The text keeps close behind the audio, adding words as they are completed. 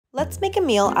Let's make a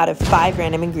meal out of 5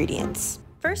 random ingredients.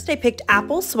 First, I picked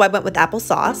apples, so I went with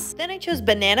applesauce. Then I chose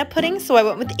banana pudding, so I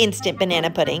went with instant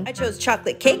banana pudding. I chose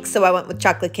chocolate cake, so I went with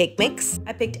chocolate cake mix.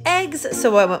 I picked eggs,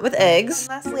 so I went with eggs.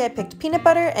 Lastly, I picked peanut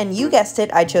butter, and you guessed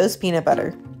it, I chose peanut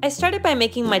butter. I started by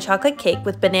making my chocolate cake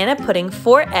with banana pudding,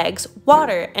 4 eggs,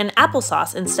 water, and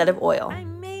applesauce instead of oil. I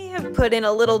may have put in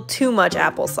a little too much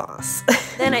applesauce.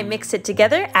 Then I mixed it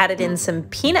together, added in some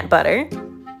peanut butter,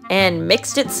 and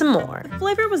mixed it some more. The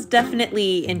flavor was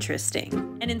definitely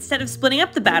interesting. And instead of splitting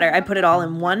up the batter, I put it all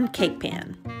in one cake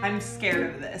pan. I'm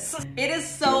scared of this. It is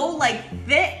so like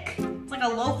thick. It's like a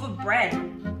loaf of bread.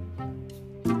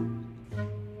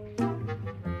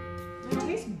 It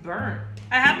tastes burnt.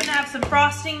 I happen to have some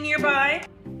frosting nearby.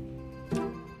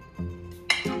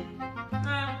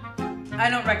 I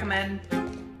don't recommend.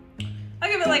 I'll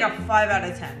give it like a 5 out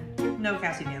of 10. No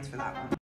Cassie dance for that one.